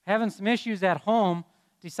having some issues at home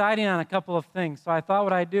deciding on a couple of things. So I thought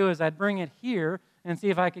what I'd do is I'd bring it here and see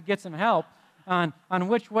if I could get some help on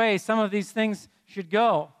which way some of these things should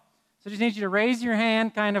go. So I just need you to raise your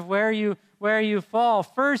hand kind of where you fall.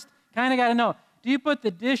 First, kind of got to know, do you put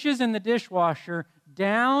the dishes in the dishwasher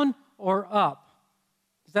down or up?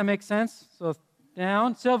 Does that make sense? So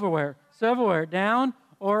down, silverware, down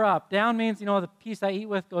or up. Down means, the piece I eat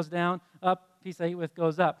with goes down, up, piece I eat with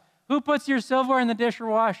goes up. Who puts your silverware in the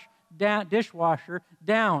dishwasher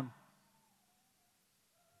down?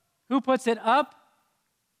 Who puts it up?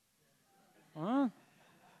 Well,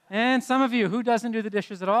 and some of you, who doesn't do the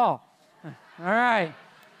dishes at all? All right.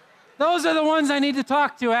 Those are the ones I need to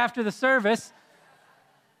talk to after the service.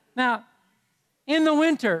 Now, in the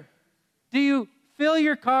winter, do you fill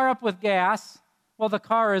your car up with gas while the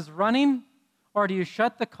car is running, or do you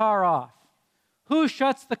shut the car off? Who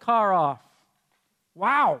shuts the car off?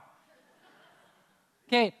 Wow.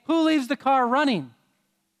 Okay, who leaves the car running?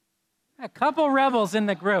 A couple rebels in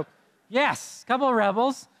the group. Yes, a couple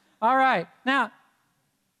rebels. All right. Now,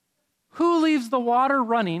 who leaves the water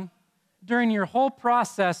running during your whole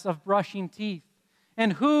process of brushing teeth?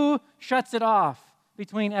 And who shuts it off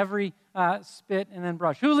between every spit and then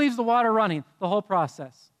brush? Who leaves the water running the whole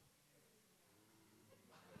process?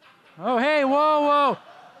 Oh, hey, whoa.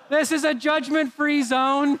 This is a judgment-free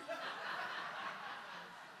zone.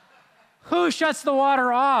 Who shuts the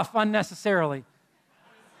water off unnecessarily?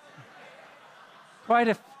 Quite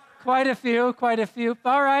a few.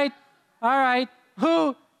 All right.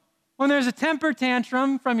 Who, when there's a temper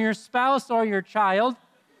tantrum from your spouse or your child,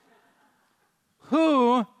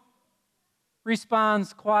 who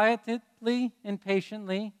responds quietly and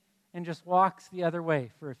patiently and just walks the other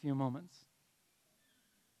way for a few moments?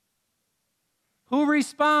 Who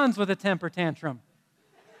responds with a temper tantrum?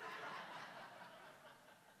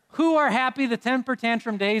 Who are happy the temper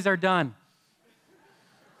tantrum days are done?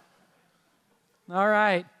 All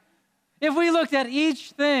right. If we looked at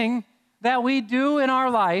each thing that we do in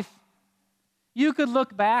our life, you could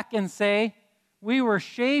look back and say, we were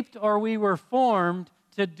shaped or we were formed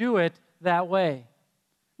to do it that way.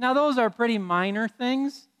 Now, those are pretty minor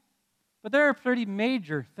things, but there are pretty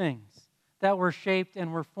major things that were shaped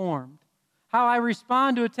and were formed. How I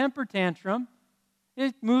respond to a temper tantrum,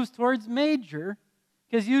 it moves towards major,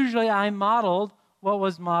 because usually I modeled what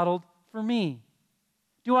was modeled for me.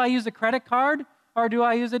 Do I use a credit card or do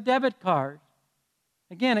I use a debit card?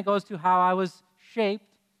 Again, it goes to how I was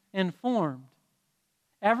shaped and formed.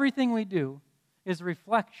 Everything we do is a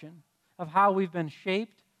reflection of how we've been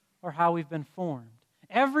shaped or how we've been formed.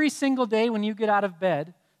 Every single day when you get out of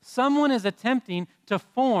bed, someone is attempting to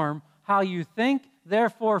form how you think,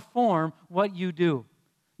 therefore form what you do.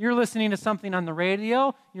 You're listening to something on the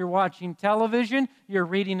radio, you're watching television, you're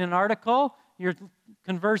reading an article, you're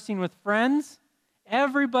conversing with friends.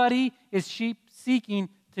 Everybody is seeking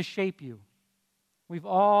to shape you. We've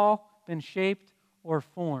all been shaped or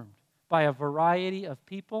formed by a variety of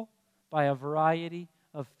people, by a variety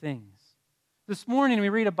of things. This morning we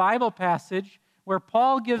read a Bible passage where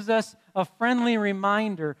Paul gives us a friendly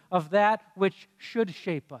reminder of that which should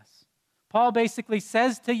shape us. Paul basically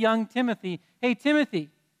says to young Timothy, hey, Timothy,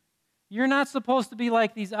 you're not supposed to be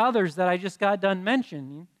like these others that I just got done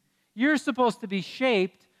mentioning. You're supposed to be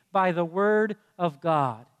shaped by the Word of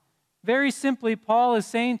God. Very simply, Paul is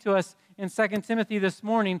saying to us in 2 Timothy this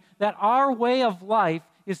morning that our way of life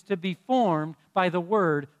is to be formed by the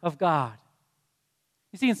Word of God.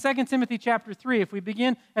 You see, in 2 Timothy chapter 3, if we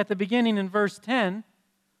begin at the beginning in verse 10,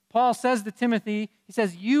 Paul says to Timothy, he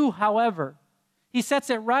says, you, however. He sets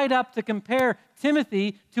it right up to compare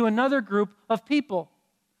Timothy to another group of people.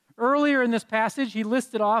 Earlier in this passage, he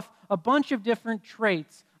listed off a bunch of different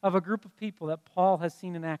traits of a group of people that Paul has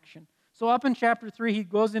seen in action. So up in chapter 3, he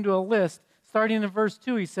goes into a list. Starting in verse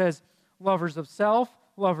 2, he says, lovers of self,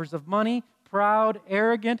 lovers of money, proud,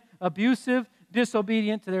 arrogant, abusive,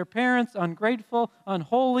 disobedient to their parents, ungrateful,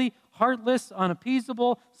 unholy, heartless,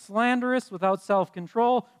 unappeasable, slanderous, without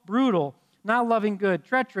self-control, brutal, not loving good,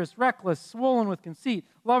 treacherous, reckless, swollen with conceit,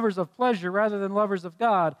 lovers of pleasure rather than lovers of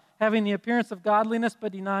God, having the appearance of godliness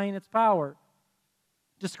but denying its power.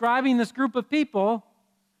 Describing this group of people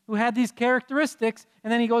who had these characteristics,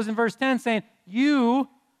 and then he goes in verse 10 saying, you,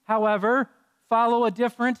 however, follow a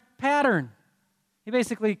different pattern. He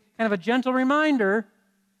basically, kind of a gentle reminder,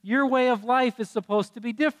 your way of life is supposed to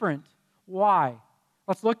be different. Why?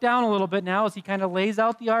 Let's look down a little bit now as he kind of lays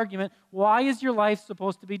out the argument. Why is your life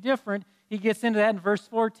supposed to be different? He gets into that in verse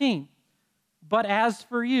 14. But as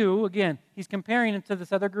for you, again, he's comparing it to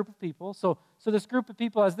this other group of people. So this group of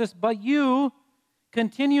people has this, but you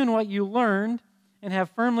continue in what you learned and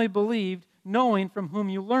have firmly believed, knowing from whom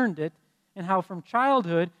you learned it, and how from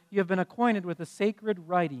childhood you have been acquainted with the sacred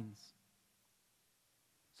writings.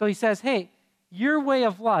 So he says, hey, your way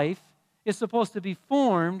of life is supposed to be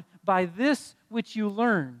formed by this which you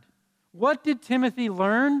learned. What did Timothy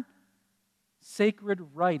learn? Sacred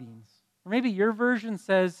writings. Or maybe your version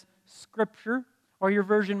says Scripture, or your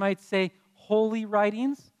version might say holy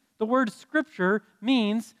writings. The word Scripture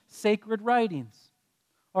means sacred writings,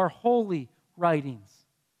 or holy writings.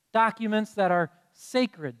 Documents that are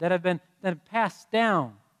sacred, that have passed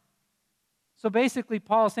down. So basically,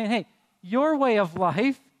 Paul is saying, hey, your way of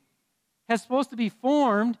life is supposed to be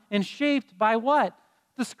formed and shaped by what?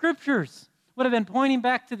 The Scriptures. Would have been pointing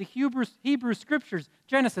back to the Hebrew Scriptures,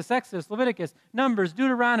 Genesis, Exodus, Leviticus, Numbers,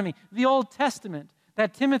 Deuteronomy, the Old Testament,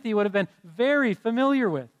 that Timothy would have been very familiar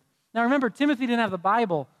with. Now remember, Timothy didn't have the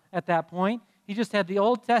Bible at that point. He just had the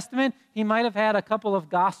Old Testament. He might have had a couple of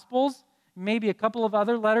Gospels, maybe a couple of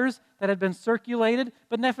other letters that had been circulated,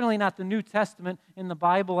 but definitely not the New Testament in the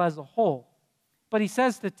Bible as a whole. But he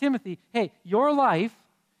says to Timothy, hey, your life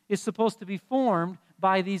is supposed to be formed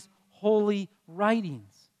by these holy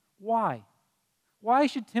writings. Why? Why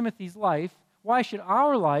should Timothy's life, why should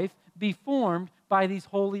our life be formed by these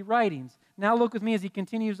holy writings? Now look with me as he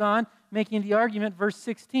continues on, making the argument, verse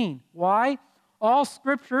 16. Why? All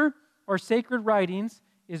Scripture, or sacred writings,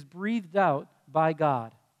 is breathed out by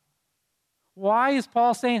God. Why is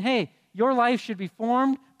Paul saying, hey, your life should be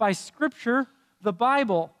formed by Scripture, the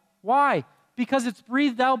Bible? Why? Because it's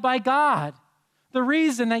breathed out by God. The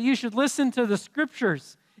reason that you should listen to the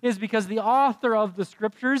Scriptures is because the author of the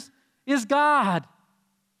Scriptures is God.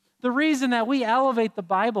 The reason that we elevate the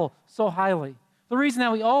Bible so highly, the reason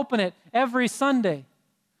that we open it every Sunday,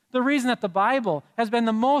 the reason that the Bible has been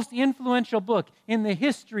the most influential book in the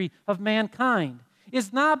history of mankind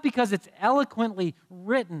is not because it's eloquently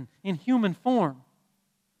written in human form.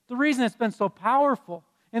 The reason it's been so powerful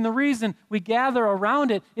and the reason we gather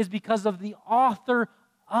around it is because of the author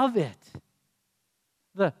of it.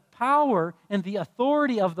 The power and the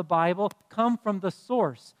authority of the Bible come from the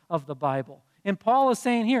source of the Bible. And Paul is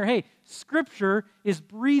saying here, hey, Scripture is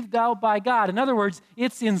breathed out by God. In other words,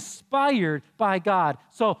 it's inspired by God.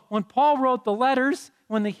 So when Paul wrote the letters,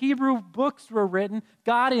 when the Hebrew books were written,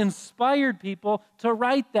 God inspired people to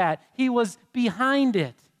write that. He was behind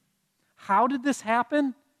it. How did this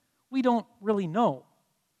happen? We don't really know.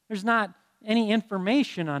 There's not any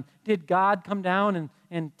information on, did God come down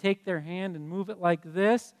and take their hand and move it like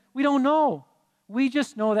this? We don't know. We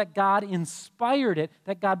just know that God inspired it,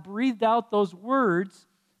 that God breathed out those words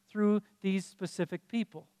through these specific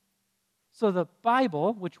people. So the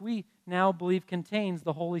Bible, which we now believe contains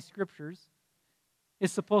the Holy Scriptures,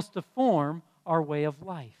 is supposed to form our way of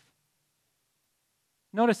life.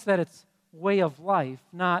 Notice that it's way of life,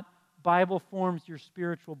 not Bible forms your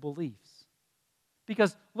spiritual beliefs.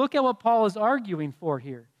 Because look at what Paul is arguing for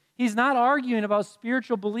here. He's not arguing about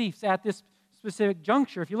spiritual beliefs at this specific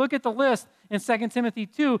juncture. If you look at the list in 2 Timothy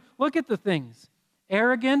 2, look at the things.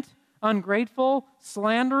 Arrogant, ungrateful,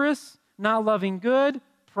 slanderous, not loving good,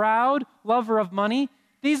 proud, lover of money.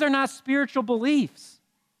 These are not spiritual beliefs.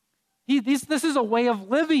 This is a way of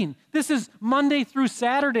living. This is Monday through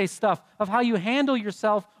Saturday stuff of how you handle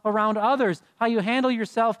yourself around others, how you handle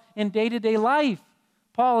yourself in day-to-day life.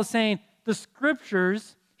 Paul is saying the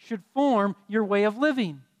Scriptures should form your way of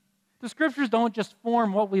living. The Scriptures don't just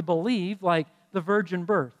form what we believe, like the virgin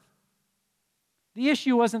birth. The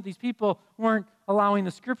issue wasn't these people weren't allowing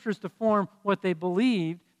the Scriptures to form what they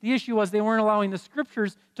believed. The issue was they weren't allowing the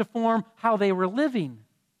Scriptures to form how they were living.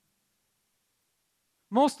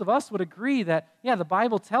 Most of us would agree that, yeah, the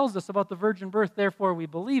Bible tells us about the virgin birth, therefore we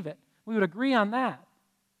believe it. We would agree on that.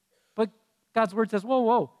 But God's Word says,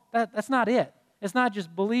 whoa, that's not it. It's not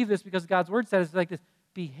just believe this because God's Word says it's like this.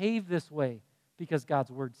 Behave this way because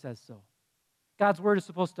God's Word says so. God's Word is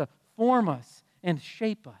supposed to form us and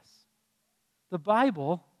shape us. The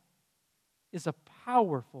Bible is a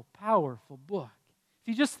powerful, powerful book. If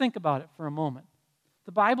you just think about it for a moment,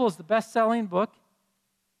 the Bible is the best-selling book.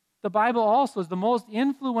 The Bible also is the most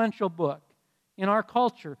influential book in our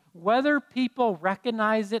culture, whether people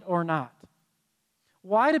recognize it or not.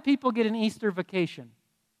 Why do people get an Easter vacation?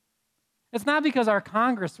 It's not because our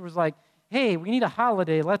Congress was like, hey, we need a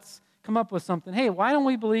holiday, let's come up with something. Hey, why don't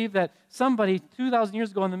we believe that somebody 2,000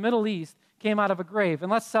 years ago in the Middle East came out of a grave,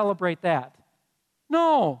 and let's celebrate that?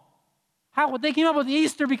 No. They came up with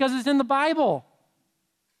Easter because it's in the Bible.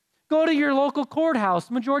 Go to your local courthouse,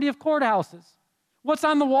 majority of courthouses. What's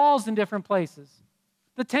on the walls in different places?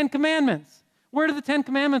 The Ten Commandments. Where did the Ten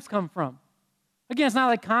Commandments come from? Again, it's not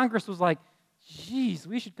like Congress was like, geez,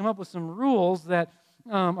 we should come up with some rules that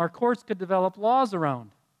our courts could develop laws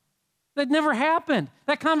around. That never happened.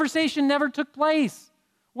 That conversation never took place.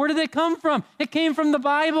 Where did it come from? It came from the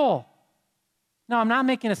Bible. Now, I'm not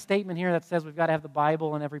making a statement here that says we've got to have the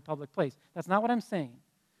Bible in every public place. That's not what I'm saying.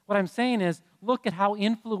 What I'm saying is, look at how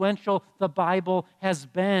influential the Bible has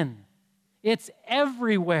been. It's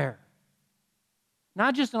everywhere.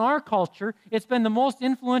 Not just in our culture, it's been the most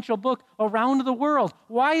influential book around the world.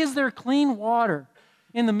 Why is there clean water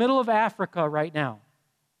in the middle of Africa right now?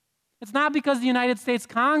 It's not because the United States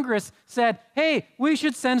Congress said, hey, we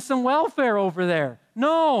should send some welfare over there.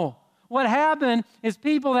 No. What happened is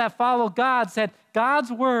people that follow God said,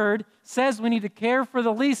 God's word says we need to care for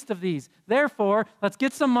the least of these. Therefore, let's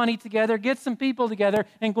get some money together, get some people together,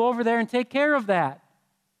 and go over there and take care of that.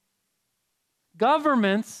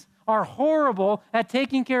 Governments are horrible at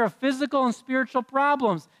taking care of physical and spiritual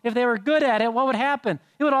problems. If they were good at it, what would happen?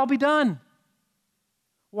 It would all be done.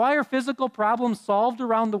 Why are physical problems solved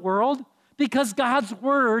around the world? Because God's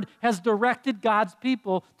word has directed God's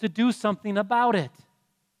people to do something about it.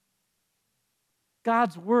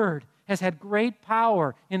 God's word has had great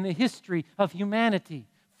power in the history of humanity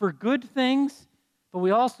for good things, but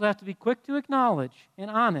we also have to be quick to acknowledge and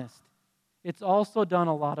honest, it's also done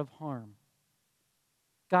a lot of harm.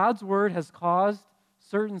 God's word has caused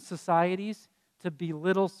certain societies to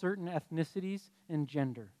belittle certain ethnicities and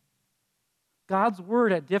gender. God's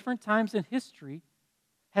word at different times in history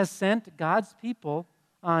has sent God's people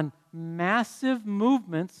on massive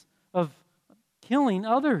movements of killing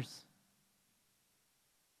others.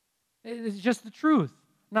 It's just the truth.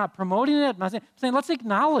 I'm not promoting it. I'm saying let's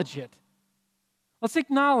acknowledge it. Let's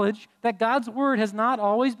acknowledge that God's word has not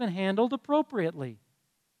always been handled appropriately.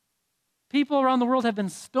 People around the world have been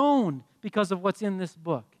stoned because of what's in this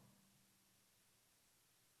book.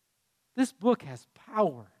 This book has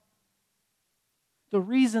power. The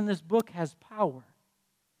reason this book has power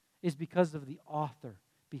is because of the author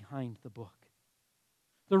behind the book.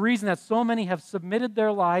 The reason that so many have submitted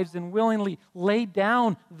their lives and willingly laid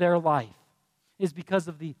down their life is because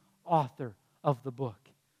of the author of the book.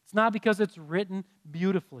 It's not because it's written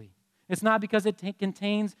beautifully. It's not because it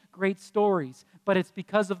contains great stories, but it's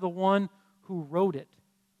because of the one who wrote it.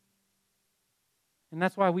 And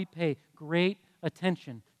that's why we pay great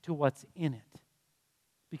attention to what's in it.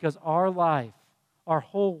 Because our life, our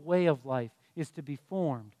whole way of life, is to be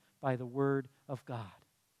formed by the Word of God.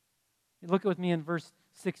 Look with me in verse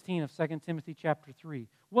 16 of 2 Timothy chapter 3.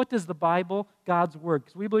 What does the Bible, God's Word?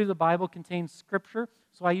 Because we believe the Bible contains Scripture,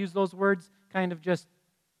 so I use those words kind of just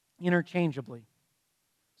interchangeably.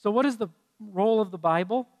 So what is the role of the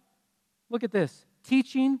Bible? Look at this.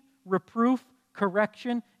 Teaching, reproof,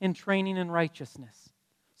 correction, and training in righteousness.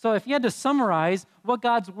 So if you had to summarize what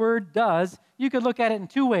God's Word does, you could look at it in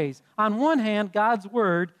two ways. On one hand, God's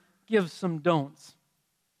Word gives some don'ts,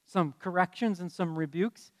 some corrections and some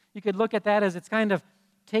rebukes. You could look at that as it's kind of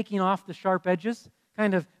taking off the sharp edges,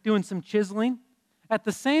 kind of doing some chiseling. At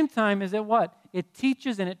the same time, is it what? It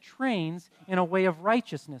teaches and it trains in a way of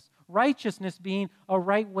righteousness. Righteousness being a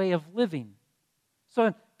right way of living.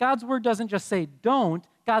 So God's Word doesn't just say don't.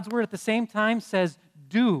 God's Word at the same time says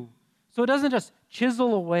do. So it doesn't just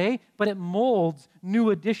chisel away, but it molds new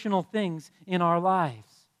additional things in our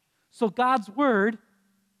lives. So God's Word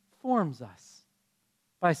forms us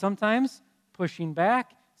by sometimes pushing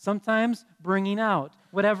back, sometimes bringing out,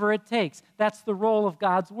 whatever it takes. That's the role of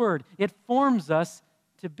God's Word. It forms us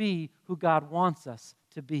to be who God wants us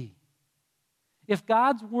to be. If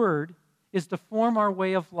God's Word is to form our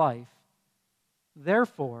way of life,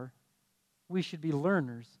 therefore, we should be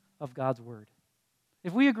learners of God's Word.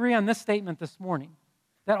 If we agree on this statement this morning,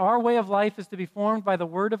 that our way of life is to be formed by the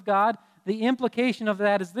Word of God, the implication of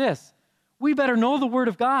that is this: we better know the Word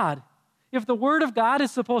of God. If the Word of God is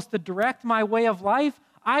supposed to direct my way of life,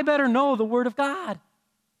 I better know the Word of God.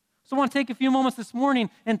 So I want to take a few moments this morning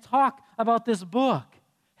and talk about this book.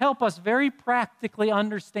 Help us very practically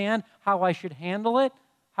understand how I should handle it,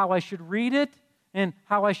 how I should read it, and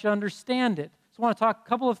how I should understand it. So I want to talk a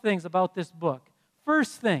couple of things about this book.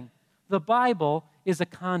 First thing, the Bible is a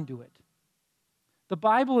conduit. The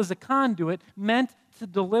Bible is a conduit meant to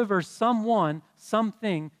deliver someone,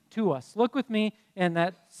 something to us. Look with me in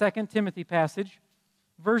that 2 Timothy passage,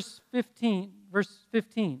 verse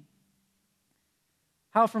 15.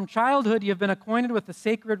 How from childhood you have been acquainted with the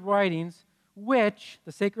sacred writings, which,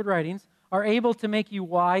 the sacred writings, are able to make you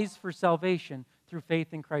wise for salvation through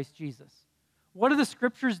faith in Christ Jesus. What do the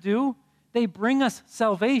Scriptures do? They bring us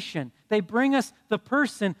salvation. They bring us the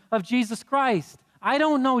person of Jesus Christ. I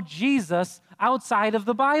don't know Jesus outside of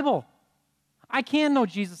the Bible. I can't know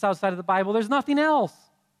Jesus outside of the Bible. There's nothing else.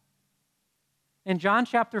 In John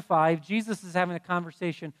chapter 5, Jesus is having a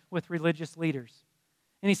conversation with religious leaders.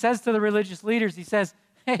 And he says to the religious leaders, he says,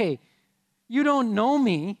 hey, you don't know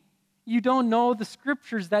me. You don't know the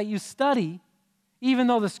scriptures that you study, even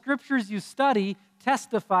though the scriptures you study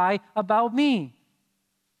testify about me.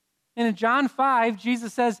 And in John 5,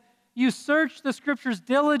 Jesus says, you search the scriptures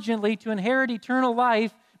diligently to inherit eternal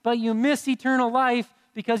life, but you miss eternal life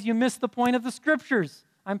because you miss the point of the scriptures.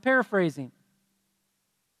 I'm paraphrasing.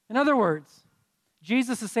 In other words,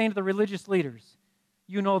 Jesus is saying to the religious leaders,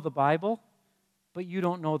 you know the Bible, but you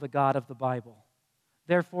don't know the God of the Bible.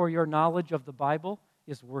 Therefore, your knowledge of the Bible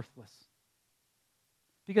is worthless.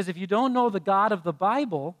 Because if you don't know the God of the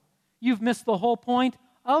Bible, you've missed the whole point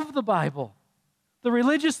of the Bible. The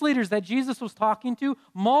religious leaders that Jesus was talking to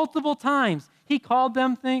multiple times, he called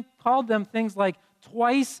them things like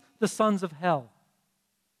twice the sons of hell.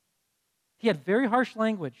 He had very harsh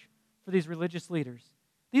language for these religious leaders.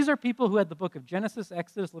 These are people who had the book of Genesis,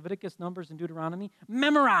 Exodus, Leviticus, Numbers, and Deuteronomy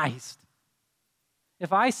memorized.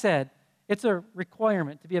 If I said it's a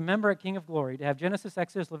requirement to be a member at King of Glory to have Genesis,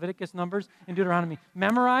 Exodus, Leviticus, Numbers, and Deuteronomy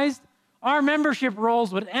memorized, our membership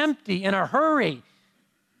rolls would empty in a hurry.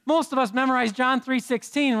 Most of us memorize John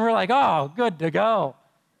 3:16, and we're like, oh, good to go.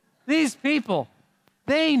 These people,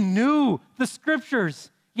 they knew the scriptures,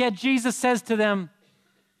 yet Jesus says to them,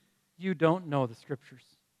 you don't know the scriptures,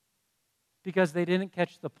 because they didn't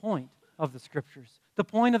catch the point of the scriptures. The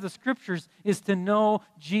point of the scriptures is to know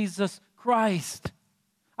Jesus Christ.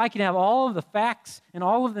 I can have all of the facts and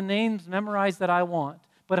all of the names memorized that I want,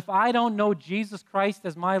 but if I don't know Jesus Christ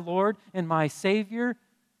as my Lord and my Savior,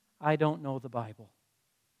 I don't know the Bible.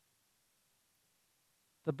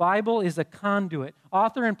 The Bible is a conduit.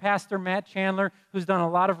 Author and pastor Matt Chandler, who's done a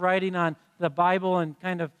lot of writing on the Bible and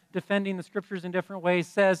kind of defending the scriptures in different ways,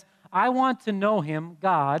 says, I want to know him,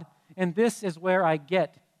 God, and this is where I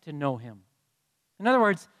get to know him. In other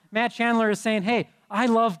words, Matt Chandler is saying, hey, I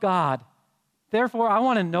love God. Therefore, I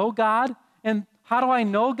want to know God. And how do I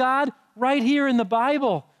know God? Right here in the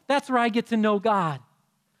Bible. That's where I get to know God.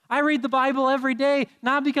 I read the Bible every day,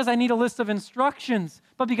 not because I need a list of instructions,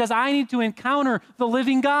 but because I need to encounter the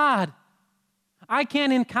living God. I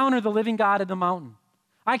can't encounter the living God in a mountain.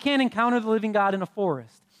 I can't encounter the living God in a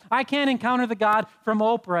forest. I can't encounter the God from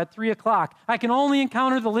Oprah at 3 o'clock. I can only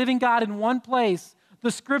encounter the living God in one place,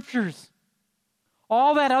 the Scriptures.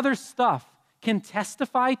 All that other stuff can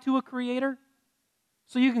testify to a creator.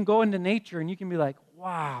 So you can go into nature and you can be like,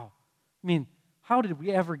 wow, I mean, how did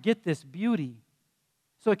we ever get this beauty?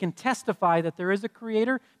 So it can testify that there is a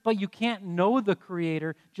creator, but you can't know the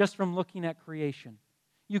creator just from looking at creation.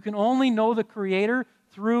 You can only know the creator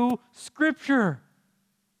through Scripture.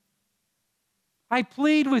 I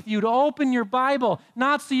plead with you to open your Bible,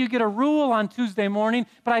 not so you get a rule on Tuesday morning,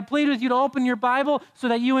 but I plead with you to open your Bible so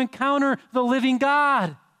that you encounter the living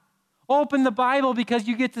God. Open the Bible because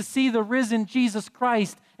you get to see the risen Jesus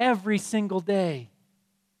Christ every single day.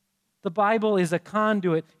 The Bible is a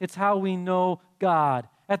conduit. It's how we know God.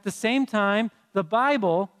 At the same time, the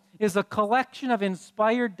Bible is a collection of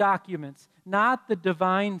inspired documents, not the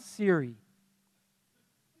divine Siri.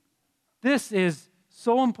 This is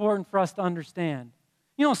so important for us to understand.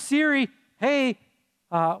 You know, Siri, hey,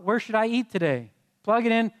 where should I eat today? Plug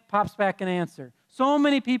it in, pops back an answer. So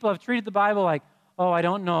many people have treated the Bible like, oh, I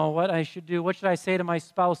don't know what I should do. What should I say to my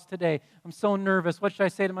spouse today? I'm so nervous. What should I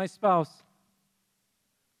say to my spouse?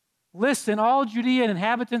 Listen, all Judea and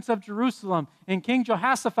inhabitants of Jerusalem, and King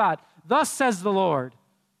Jehoshaphat, thus says the Lord.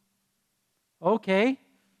 Okay.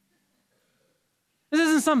 This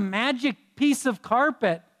isn't some magic piece of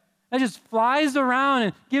carpet that just flies around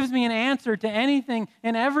and gives me an answer to anything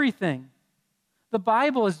and everything. The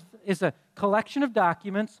Bible is a collection of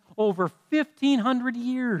documents over 1,500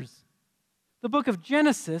 years. The book of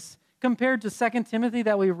Genesis, compared to 2 Timothy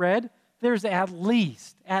that we read, there's at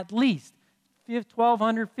least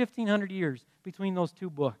 1,200, 1,500 years between those two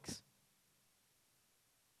books.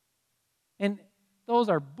 And those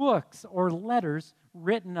are books or letters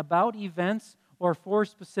written about events or for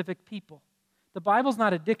specific people. The Bible's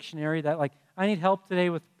not a dictionary that, like, I need help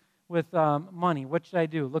today with money. What should I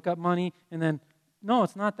do? Look up money and then, no,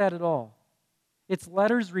 it's not that at all. It's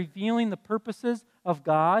letters revealing the purposes of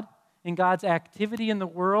God and God's activity in the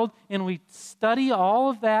world, and we study all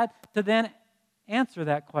of that to then answer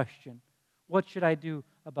that question. What should I do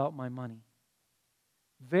about my money?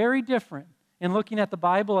 Very different in looking at the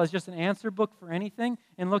Bible as just an answer book for anything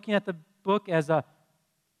and looking at the book as a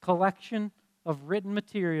collection of written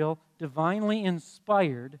material, divinely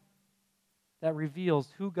inspired, that reveals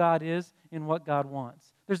who God is and what God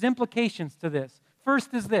wants. There's implications to this.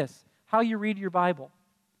 First is this, how you read your Bible.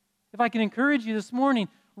 If I can encourage you this morning,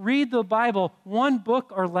 read the Bible one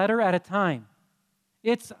book or letter at a time.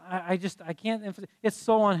 I can't emphasize, it's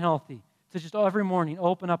so unhealthy to just every morning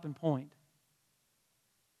open up and point.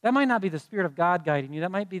 That might not be the Spirit of God guiding you.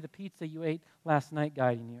 That might be the pizza you ate last night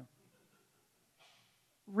guiding you.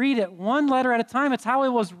 Read it one letter at a time. It's how it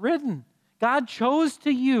was written. God chose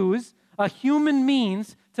to use a human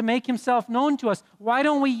means to make himself known to us. Why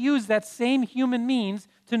don't we use that same human means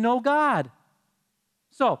to know God?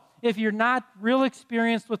 So, if you're not real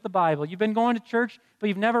experienced with the Bible, you've been going to church, but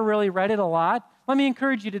you've never really read it a lot, let me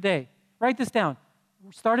encourage you today. Write this down.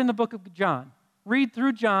 Start in the book of John. Read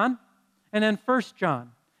through John, and then 1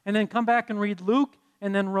 John. And then come back and read Luke,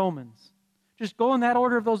 and then Romans. Just go in that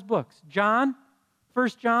order of those books. John, 1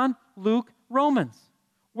 John, Luke, Romans.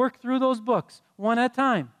 Work through those books one at a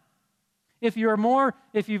time. If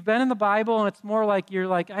you've been in the Bible and it's more like you're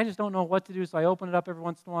like, I just don't know what to do, so I open it up every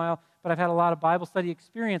once in a while, but I've had a lot of Bible study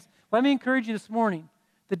experience, let me encourage you this morning.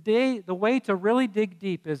 The way to really dig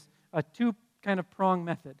deep is a two kind of prong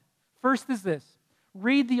method. First is this.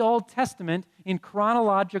 Read the Old Testament in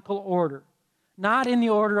chronological order, not in the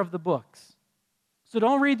order of the books. So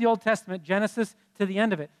don't read the Old Testament, Genesis to the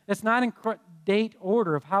end of it. It's not in date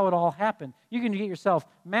order of how it all happened. You can get yourself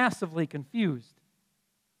massively confused.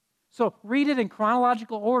 So read it in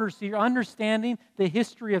chronological order so you're understanding the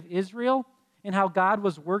history of Israel and how God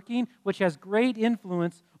was working, which has great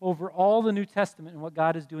influence over all the New Testament and what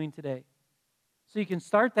God is doing today. So you can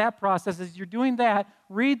start that process. As you're doing that,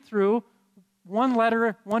 read through one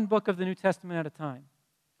letter, one book of the New Testament at a time.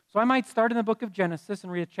 So I might start in the book of Genesis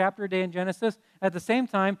and read a chapter a day in Genesis. At the same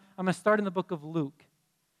time, I'm going to start in the book of Luke.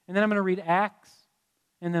 And then I'm going to read Acts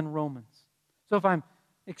and then Romans. So if I'm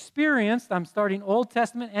experienced, I'm starting Old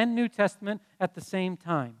Testament and New Testament at the same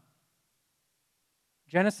time.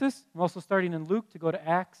 Genesis, I'm also starting in Luke to go to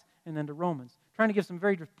Acts and then to Romans. Trying to give some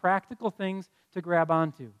very practical things to grab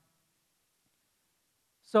onto.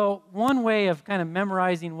 So one way of kind of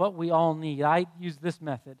memorizing what we all need, I use this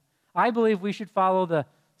method. I believe we should follow the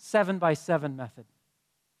 7x7 method.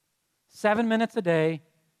 7 minutes a day,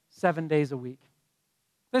 7 days a week.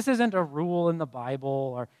 This isn't a rule in the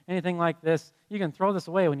Bible or anything like this. You can throw this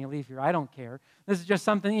away when you leave here. I don't care. This is just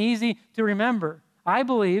something easy to remember. I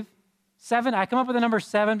believe 7, I come up with the number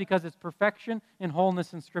 7 because it's perfection and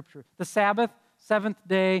wholeness in Scripture. The Sabbath, 7th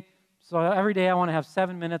day, so every day I want to have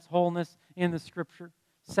 7 minutes wholeness in the Scripture.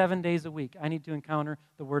 7 days a week, I need to encounter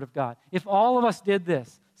the Word of God. If all of us did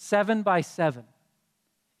this, 7x7,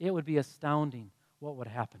 it would be astounding what would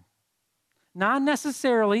happen. Not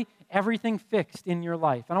necessarily everything fixed in your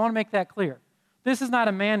life. And I want to make that clear. This is not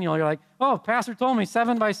a manual. You're like, oh, pastor told me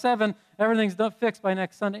 7x7, everything's fixed by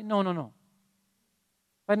next Sunday. No.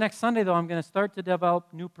 By next Sunday, though, I'm going to start to develop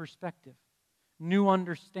new perspective, new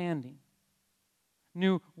understanding,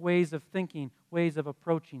 new ways of thinking, ways of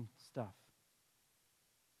approaching stuff.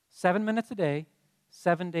 7 minutes a day,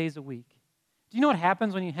 7 days a week. Do you know what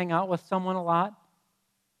happens when you hang out with someone a lot?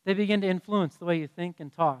 They begin to influence the way you think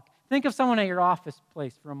and talk. Think of someone at your office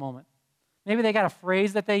place for a moment. Maybe they got a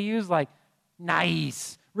phrase that they use like,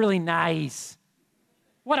 nice, really nice.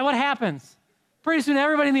 What happens? Pretty soon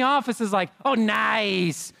everybody in the office is like, oh,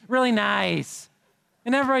 nice, really nice.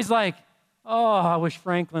 And everybody's like, oh, I wish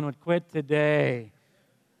Franklin would quit today.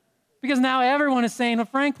 Because now everyone is saying what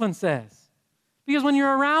Franklin says. Because when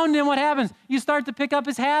you're around him, what happens? You start to pick up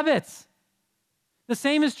his habits. The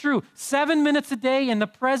same is true. 7 minutes a day in the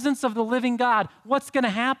presence of the living God. What's going to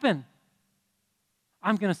happen?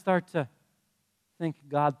 I'm going to start to think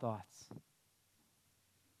God thoughts.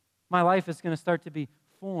 My life is going to start to be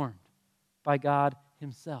formed by God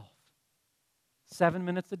himself. 7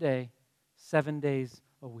 minutes a day, 7 days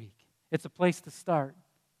a week. It's a place to start.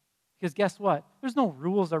 Because guess what? There's no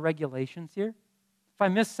rules or regulations here. If I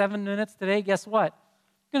miss 7 minutes today, guess what?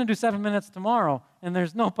 I'm going to do 7 minutes tomorrow, and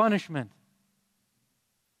there's no punishment.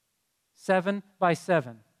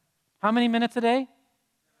 7x7. How many minutes a day?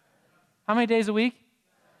 How many days a week?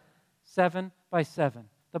 7x7.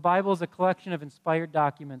 The Bible is a collection of inspired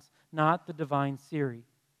documents, not the divine Siri.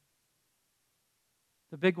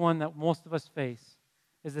 The big one that most of us face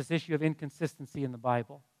is this issue of inconsistency in the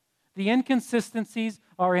Bible. The inconsistencies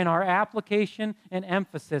are in our application and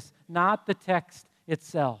emphasis, not the text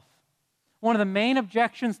itself. One of the main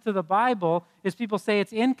objections to the Bible is people say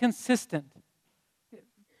it's inconsistent.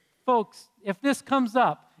 Folks, if this comes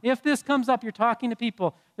up, you're talking to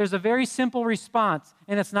people, there's a very simple response,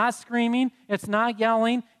 and it's not screaming, it's not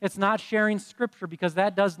yelling, it's not sharing Scripture, because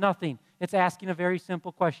that does nothing. It's asking a very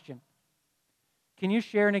simple question. Can you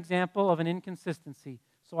share an example of an inconsistency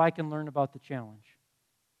so I can learn about the challenge?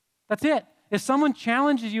 That's it. If someone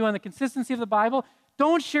challenges you on the consistency of the Bible,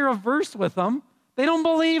 don't share a verse with them. They don't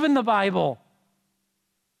believe in the Bible.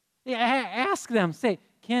 Yeah, ask them. Say,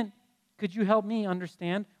 could you help me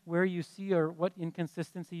understand where you see or what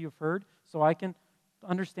inconsistency you've heard so I can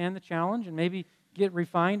understand the challenge and maybe get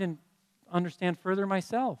refined and understand further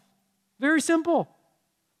myself? Very simple.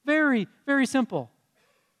 Very, very simple.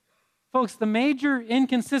 Folks, the major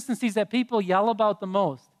inconsistencies that people yell about the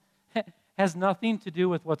most has nothing to do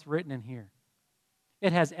with what's written in here.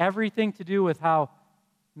 It has everything to do with how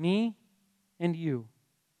me and you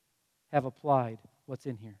have applied what's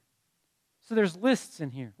in here. So there's lists in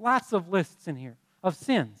here, lots of lists in here of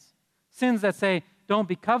sins. Sins that say, don't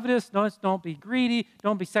be covetous, don't be greedy,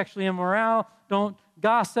 don't be sexually immoral, don't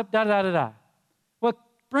gossip, da-da-da-da. What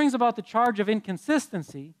brings about the charge of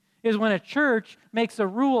inconsistency is when a church makes a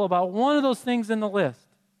rule about one of those things in the list.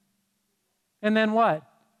 And then what?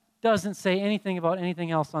 Doesn't say anything about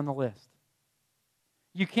anything else on the list.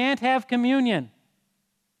 You can't have communion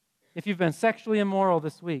if you've been sexually immoral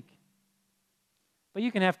this week. But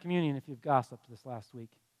you can have communion if you've gossiped this last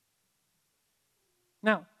week.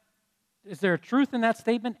 Now, is there a truth in that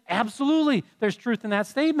statement? Absolutely, there's truth in that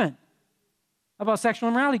statement about sexual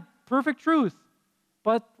immorality. Perfect truth.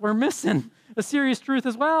 But we're missing a serious truth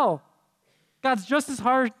as well. God's just as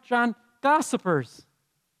harsh on gossipers.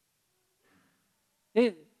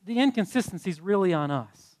 The inconsistency is really on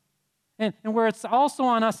us. And where it's also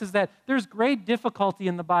on us is that there's great difficulty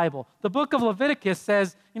in the Bible. The book of Leviticus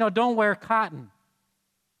says, don't wear cotton.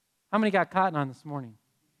 How many got cotton on this morning?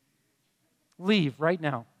 Leave right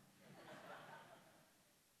now.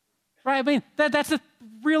 Right? I mean, that's a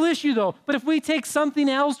real issue, though. But if we take something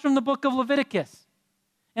else from the book of Leviticus,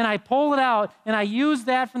 and I pull it out, and I use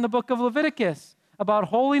that from the book of Leviticus about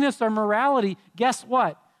holiness or morality, guess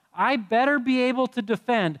what? I better be able to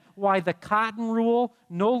defend why the cotton rule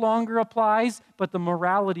no longer applies, but the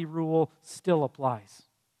morality rule still applies.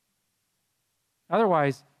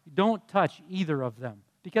 Otherwise, don't touch either of them,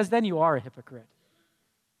 because then you are a hypocrite.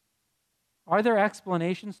 Are there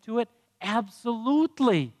explanations to it?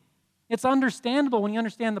 Absolutely. It's understandable when you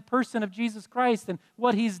understand the person of Jesus Christ and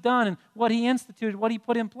what He's done and what He instituted, what He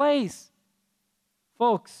put in place.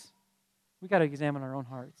 Folks, we got to examine our own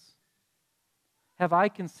hearts. Have I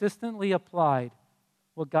consistently applied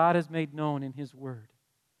what God has made known in His Word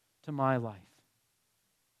to my life?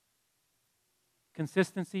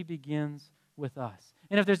 Consistency begins with us.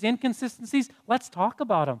 And if there's inconsistencies, let's talk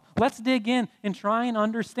about them. Let's dig in and try and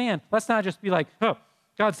understand. Let's not just be like, oh,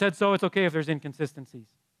 God said so, it's okay if there's inconsistencies.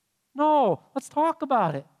 No, let's talk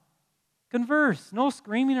about it. Converse. No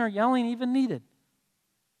screaming or yelling even needed.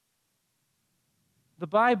 The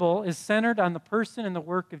Bible is centered on the person and the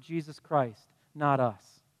work of Jesus Christ, not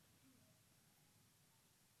us.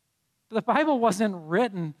 The Bible wasn't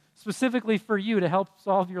written specifically for you to help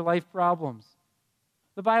solve your life problems.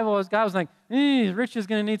 The Bible was, God was like, Rich is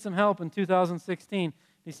going to need some help in 2016,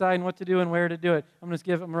 deciding what to do and where to do it. I'm going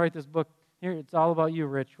to write this book. Here, it's all about you,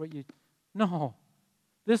 Rich. No.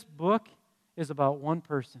 This book is about one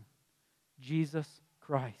person, Jesus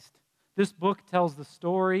Christ. This book tells the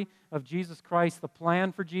story of Jesus Christ, the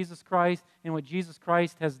plan for Jesus Christ, and what Jesus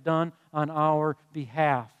Christ has done on our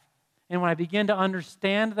behalf. And when I begin to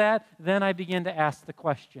understand that, then I begin to ask the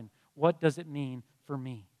question, what does it mean for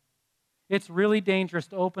me? It's really dangerous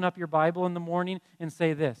to open up your Bible in the morning and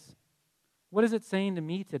say this, what is it saying to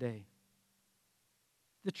me today?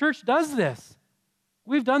 The church does this.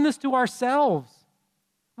 We've done this to ourselves.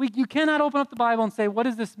 You cannot open up the Bible and say, what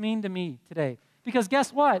does this mean to me today? Because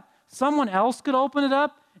guess what? Someone else could open it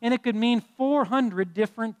up, and it could mean 400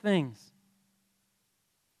 different things.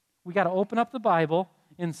 We got to open up the Bible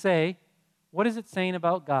and say, what is it saying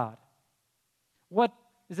about God? What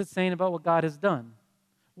is it saying about what God has done?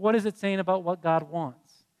 What is it saying about what God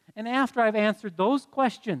wants? And after I've answered those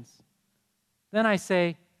questions, then I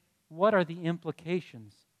say, what are the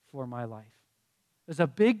implications for my life? There's a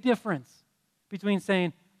big difference between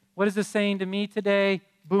saying, what is this saying to me today?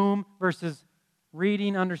 Boom, versus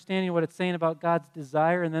reading, understanding what it's saying about God's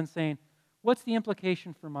desire, and then saying, what's the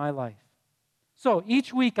implication for my life? So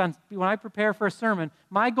each week, when I prepare for a sermon,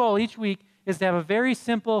 my goal each week is to have a very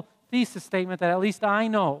simple thesis statement that at least I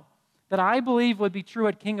know, that I believe would be true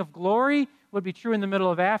at King of Glory, would be true in the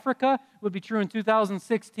middle of Africa, would be true in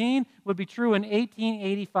 2016, would be true in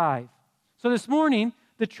 1885. So this morning,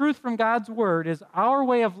 the truth from God's Word is our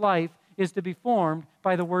way of life is to be formed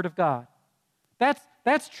by the Word of God.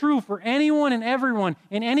 That's true for anyone and everyone,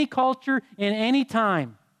 in any culture, in any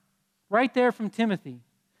time. Right there from Timothy.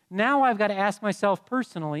 Now I've got to ask myself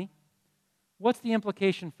personally, what's the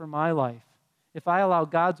implication for my life if I allow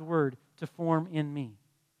God's Word to form in me?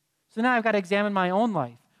 So now I've got to examine my own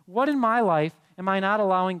life. What in my life am I not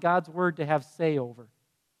allowing God's Word to have say over?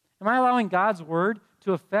 Am I allowing God's Word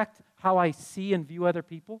to affect how I see and view other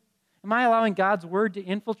people? Am I allowing God's Word to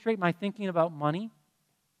infiltrate my thinking about money?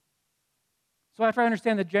 So after I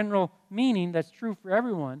understand the general meaning that's true for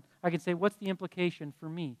everyone, I can say, what's the implication for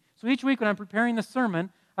me? So each week when I'm preparing the sermon,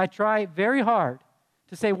 I try very hard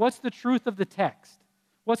to say, what's the truth of the text?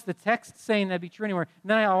 What's the text saying that'd be true anywhere? And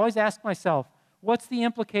then I always ask myself, what's the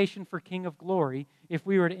implication for King of Glory if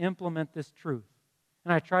we were to implement this truth?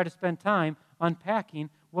 And I try to spend time unpacking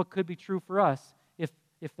what could be true for us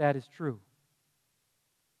if that is true.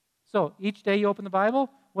 So each day you open the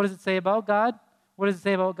Bible, what does it say about God? What does it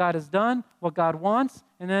say about what God has done, what God wants,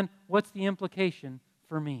 and then what's the implication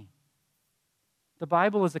for me? The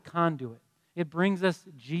Bible is a conduit. It brings us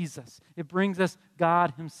Jesus. It brings us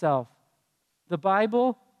God Himself. The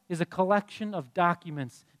Bible is a collection of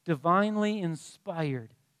documents divinely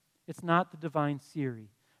inspired. It's not the divine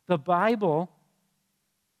Siri. The Bible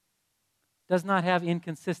does not have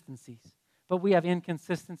inconsistencies, but we have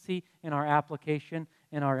inconsistency in our application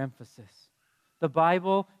and our emphasis. The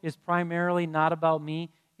Bible is primarily not about me,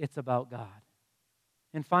 it's about God.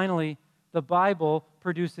 And finally, the Bible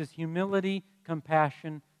produces humility,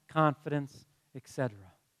 compassion, confidence, etc.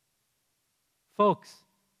 Folks,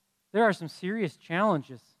 there are some serious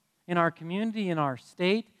challenges in our community, in our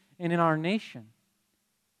state, and in our nation.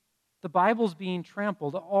 The Bible's being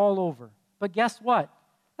trampled all over. But guess what?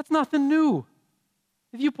 That's nothing new.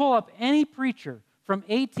 If you pull up any preacher from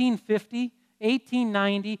 1850,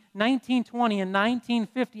 1890, 1920, and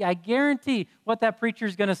 1950, I guarantee what that preacher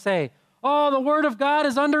is going to say. Oh, the Word of God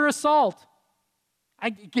is under assault. I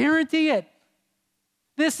guarantee it.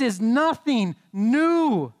 This is nothing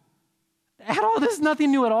new. This is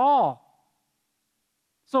nothing new at all.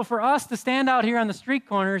 So for us to stand out here on the street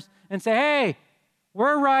corners and say, hey,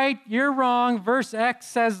 we're right, you're wrong, verse X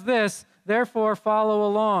says this, therefore follow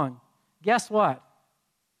along. Guess what?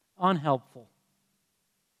 Unhelpful.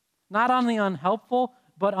 Not only unhelpful,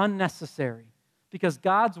 but unnecessary. Because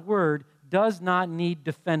God's Word does not need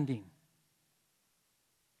defending. You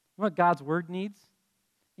know what God's Word needs?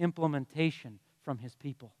 Implementation from His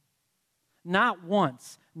people. Not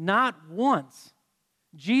once,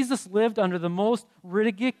 Jesus lived under the most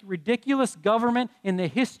ridiculous government in the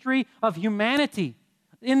history of humanity.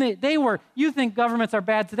 You think governments are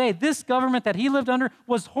bad today. This government that He lived under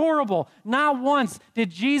was horrible. Not once did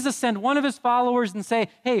Jesus send one of His followers and say,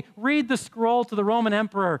 hey, read the scroll to the Roman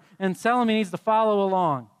emperor and tell him he needs to follow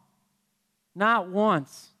along. Not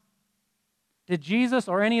once did Jesus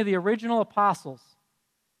or any of the original apostles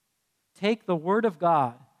take the Word of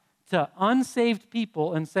God to unsaved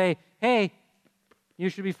people and say, hey, you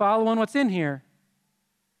should be following what's in here.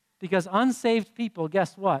 Because unsaved people,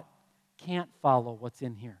 guess what? Can't follow what's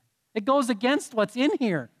in here. It goes against what's in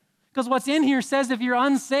here. Because what's in here says if you're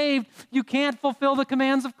unsaved, you can't fulfill the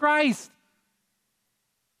commands of Christ.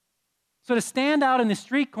 So to stand out in the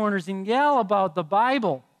street corners and yell about the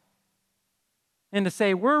Bible and to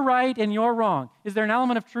say, we're right and you're wrong, is there an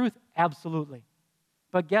element of truth? Absolutely.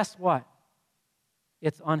 But guess what?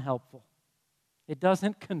 It's unhelpful. It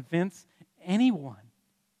doesn't convince anyone.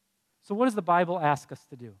 So what does the Bible ask us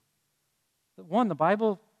to do? One, the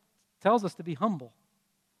Bible tells us to be humble.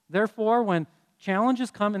 Therefore, when challenges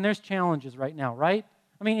come, and there's challenges right now, right?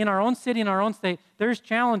 I mean, in our own city, in our own state, there's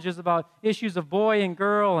challenges about issues of boy and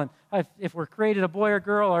girl, and if we're created a boy or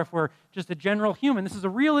girl, or if we're just a general human. This is a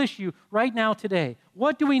real issue right now today.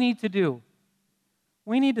 What do we need to do?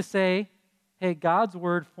 We need to say, hey, God's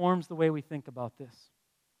Word forms the way we think about this.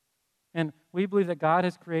 And we believe that God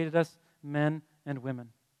has created us men and women.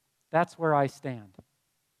 That's where I stand.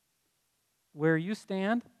 Where you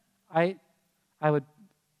stand, I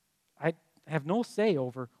have no say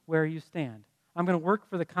over where you stand. I'm going to work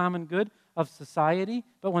for the common good of society,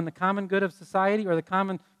 but when the common good of society or the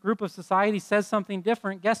common group of society says something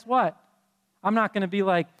different, guess what? I'm not going to be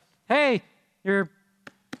like, hey,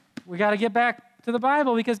 we got to get back to the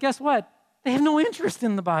Bible, because guess what? They have no interest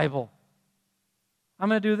in the Bible. I'm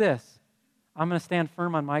going to do this. I'm going to stand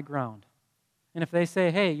firm on my ground. And if they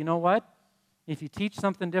say, hey, you know what? If you teach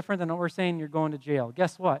something different than what we're saying, you're going to jail.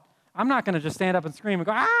 Guess what? I'm not going to just stand up and scream and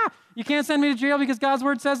go, you can't send me to jail because God's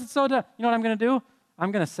Word says it's so. You know what I'm going to do?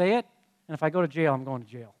 I'm going to say it, and if I go to jail, I'm going to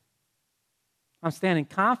jail. I'm standing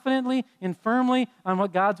confidently and firmly on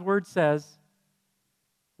what God's Word says,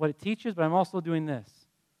 what it teaches, but I'm also doing this,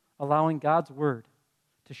 allowing God's Word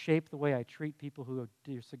to shape the way I treat people who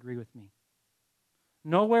disagree with me.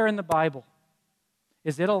 Nowhere in the Bible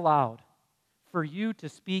is it allowed for you to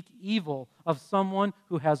speak evil of someone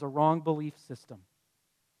who has a wrong belief system.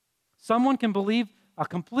 Someone can believe a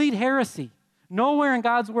complete heresy. Nowhere in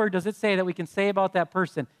God's Word does it say that we can say about that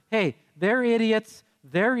person, hey, they're idiots,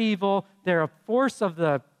 they're evil, they're a force of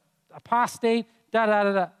the apostate,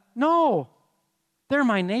 da-da-da-da. No, they're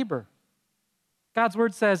my neighbor. God's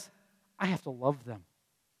word says, I have to love them.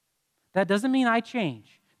 That doesn't mean I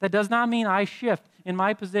change. That does not mean I shift in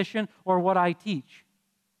my position or what I teach.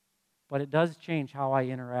 But it does change how I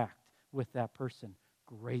interact with that person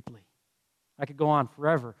greatly. I could go on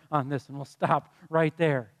forever on this, and we'll stop right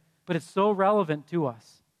there. But it's so relevant to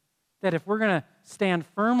us that if we're going to stand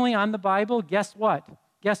firmly on the Bible, guess what?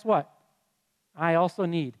 Guess what? I also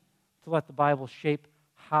need to let the Bible shape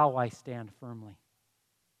how I stand firmly.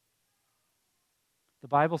 The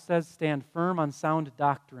Bible says stand firm on sound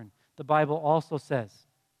doctrine. The Bible also says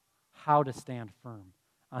how to stand firm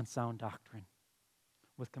on sound doctrine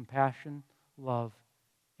with compassion, love,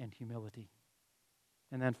 and humility.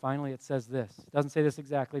 And then finally it says this. It doesn't say this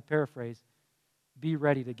exactly, paraphrase. Be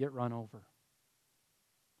ready to get run over.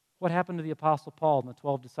 What happened to the Apostle Paul and the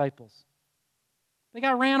 12 disciples? They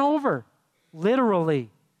got ran over, literally.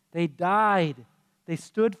 They died. They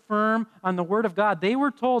stood firm on the Word of God. They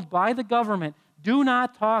were told by the government, do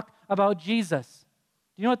not talk about Jesus.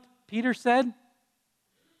 Do you know what Peter said?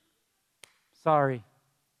 Sorry,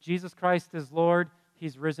 Jesus Christ is Lord.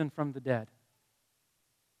 He's risen from the dead.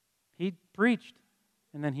 He preached,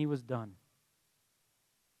 and then he was done.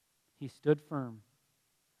 He stood firm.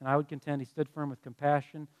 And I would contend he stood firm with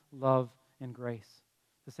compassion, love, and grace.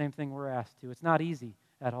 The same thing we're asked to. It's not easy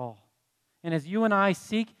at all. And as you and I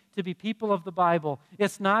seek to be people of the Bible,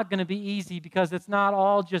 it's not going to be easy because it's not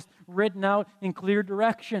all just written out in clear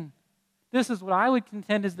direction. This is what I would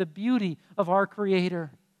contend is the beauty of our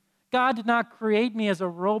Creator. God did not create me as a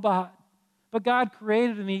robot, but God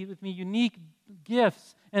created me with unique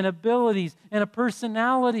gifts and abilities and a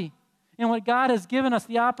personality. And what God has given us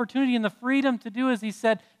the opportunity and the freedom to do is He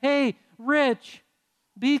said, hey, Rich,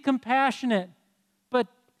 be compassionate. But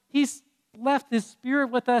He's left His Spirit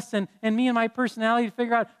with us and me and my personality to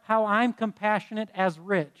figure out how I'm compassionate as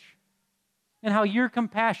Rich. And how you're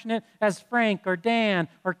compassionate as Frank or Dan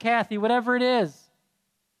or Kathy, whatever it is.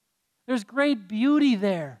 There's great beauty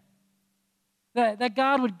there. That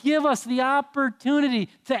God would give us the opportunity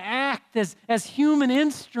to act as human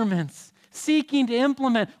instruments, seeking to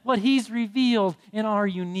implement what He's revealed in our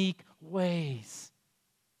unique ways.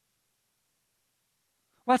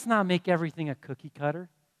 Let's not make everything a cookie cutter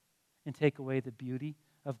and take away the beauty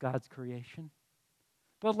of God's creation.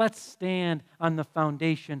 But let's stand on the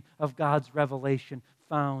foundation of God's revelation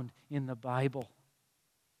found in the Bible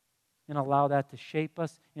and allow that to shape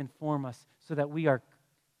us, inform us, so that we are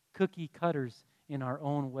cookie cutters in our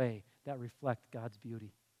own way that reflect God's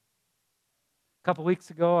beauty. A couple weeks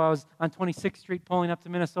ago, I was on 26th Street pulling up to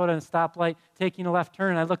Minnesota at a stoplight, taking a left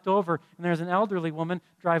turn, and I looked over, and there's an elderly woman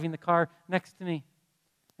driving the car next to me.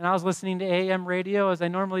 And I was listening to AM radio, as I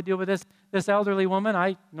normally do with this elderly woman.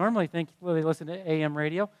 I normally think, well, they listen to AM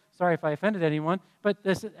radio. Sorry if I offended anyone. But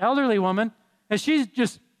this elderly woman, and she's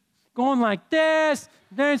just going like this,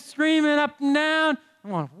 then screaming up and down. I'm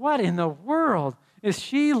going, what in the world is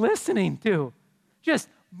she listening to? Just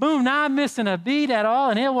boom, not missing a beat at all,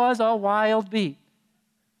 and it was a wild beat.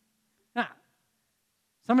 Now,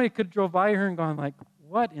 somebody could have drove by her and gone like,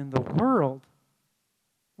 what in the world?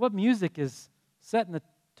 What music is setting the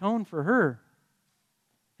tone for her?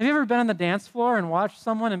 Have you ever been on the dance floor and watched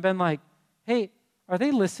someone and been like, hey, are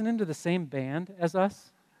they listening to the same band as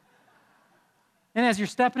us? And as you're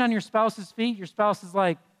stepping on your spouse's feet, your spouse is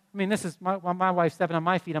like, I mean, this is my wife stepping on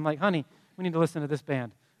my feet. I'm like, honey, we need to listen to this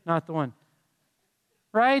band, not the one.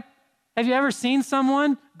 Right? Have you ever seen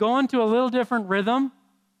someone go into a little different rhythm?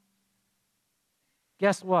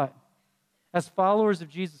 Guess what? As followers of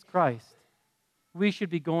Jesus Christ, we should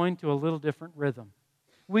be going to a little different rhythm.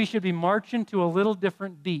 We should be marching to a little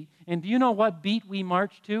different beat. And do you know what beat we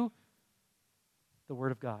march to? The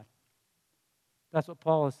Word of God. That's what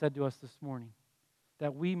Paul has said to us this morning.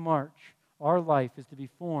 That we march, our life is to be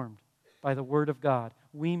formed by the Word of God.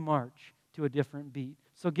 We march to a different beat.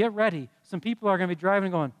 So get ready. Some people are going to be driving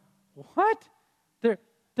and going, what?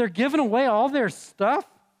 They're giving away all their stuff?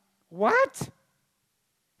 What?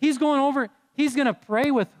 He's going over, he's going to pray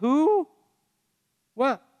with who?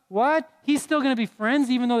 What? He's still going to be friends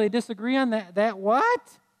even though they disagree on that what?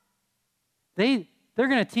 They're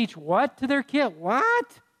going to teach what to their kid? What?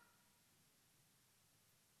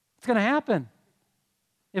 It's going to happen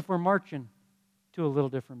if we're marching to a little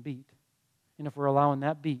different beat and if we're allowing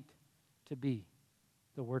that beat to be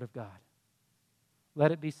the Word of God.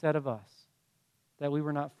 Let it be said of us that we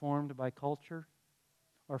were not formed by culture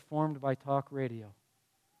or formed by talk radio,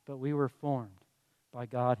 but we were formed by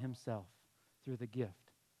God Himself through the gift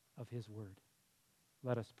of His Word.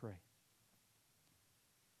 Let us pray.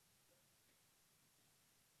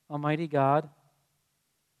 Almighty God,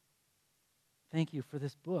 thank you for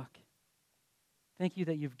this book. Thank you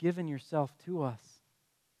that you've given yourself to us.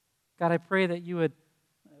 God, I pray that you would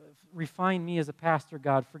refine me as a pastor,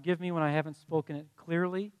 God. Forgive me when I haven't spoken it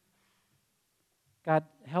clearly. God,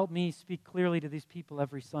 help me speak clearly to these people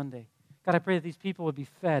every Sunday. God, I pray that these people would be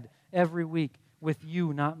fed every week with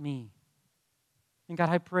you, not me. And God,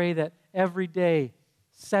 I pray that every day,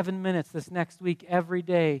 7 minutes this next week, every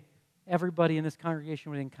day, everybody in this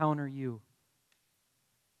congregation would encounter you.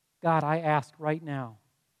 God, I ask right now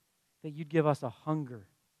that you'd give us a hunger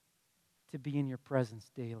to be in your presence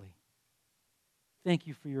daily. Thank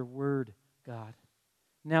you for your word, God.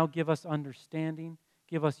 Now give us understanding.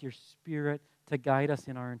 Give us your Spirit to guide us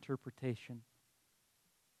in our interpretation.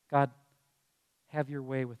 God, have your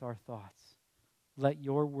way with our thoughts. Let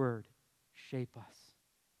your word shape us.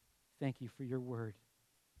 Thank you for your word.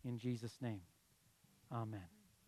 In Jesus' name, amen.